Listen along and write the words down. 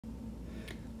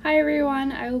Hi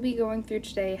everyone, I will be going through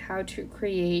today how to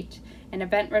create an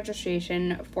event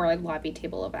registration for a lobby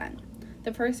table event.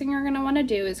 The first thing you're going to want to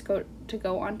do is go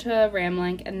onto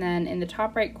Ramlink, and then in the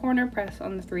top right corner press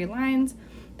on the three lines.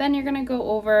 Then you're going to go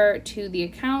over to the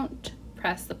account,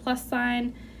 press the plus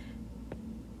sign,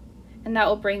 and that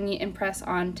will bring you and press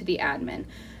on to the admin.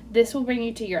 This will bring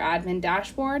you to your admin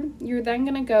dashboard. You're then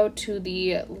going to go to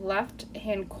the left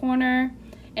hand corner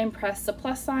and press the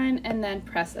plus sign and then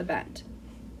press event.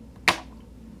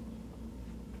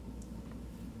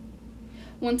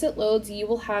 Once it loads, you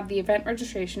will have the event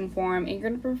registration form, and you're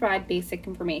going to provide basic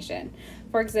information.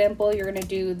 For example, you're going to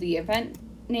do the event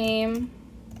name.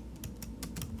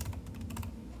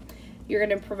 You're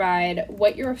going to provide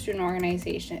what your student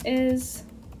organization is.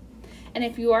 And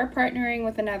if you are partnering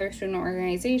with another student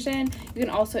organization, you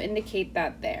can also indicate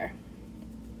that there.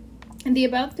 In the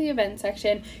About the Event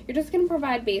section, you're just going to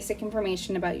provide basic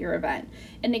information about your event.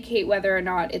 Indicate whether or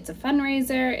not it's a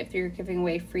fundraiser, if you're giving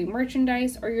away free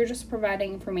merchandise, or you're just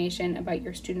providing information about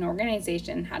your student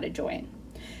organization and how to join.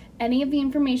 Any of the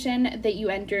information that you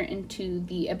enter into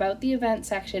the About the Event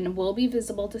section will be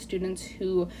visible to students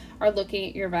who are looking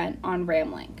at your event on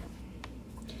Ramlink.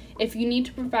 If you need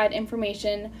to provide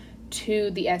information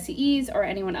to the SEEs or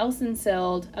anyone else in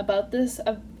SILD about this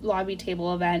lobby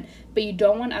table event, but you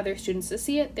don't want other students to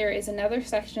see it, there is another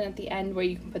section at the end where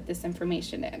you can put this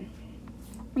information in.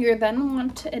 You then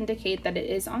want to indicate that it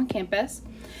is on campus,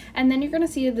 and then you're going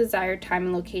to see a desired time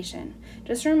and location.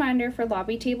 Just a reminder, for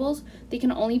lobby tables, they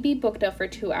can only be booked out for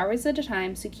 2 hours at a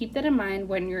time, so keep that in mind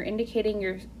when you're indicating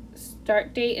your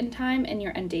start date and time and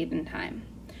your end date and time.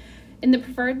 In the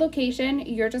preferred location,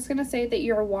 you're just going to say that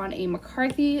you want a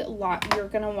McCarthy lot. You're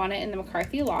going to want it in the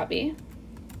McCarthy lobby.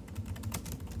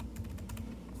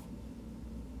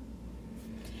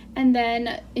 And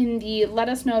then in the let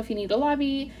us know if you need a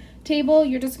lobby table,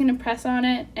 you're just going to press on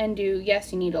it and do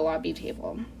yes, you need a lobby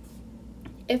table.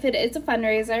 If it is a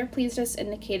fundraiser, please just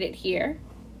indicate it here.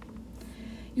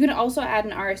 You can also add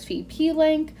an RSVP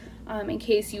link in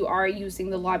case you are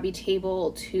using the lobby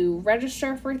table to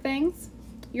register for things.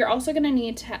 You're also going to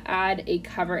need to add a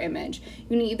cover image.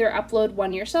 You can either upload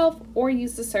one yourself or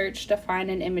use the search to find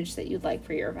an image that you'd like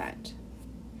for your event.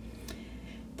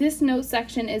 This note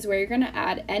section is where you're going to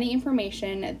add any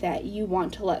information that you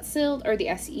want to let SILD or the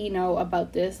SE know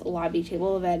about this lobby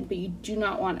table event, but you do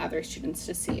not want other students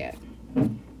to see it.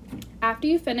 After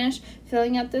you finish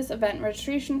filling out this event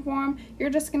registration form, you're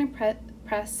just going to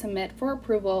press submit for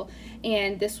approval,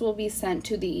 and this will be sent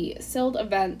to the SILD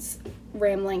events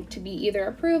Ramlink to be either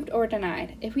approved or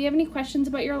denied. If we have any questions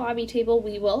about your lobby table,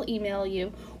 we will email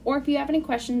you, or if you have any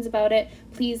questions about it,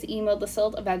 please email the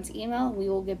SILD events email. We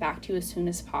will get back to you as soon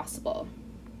as possible.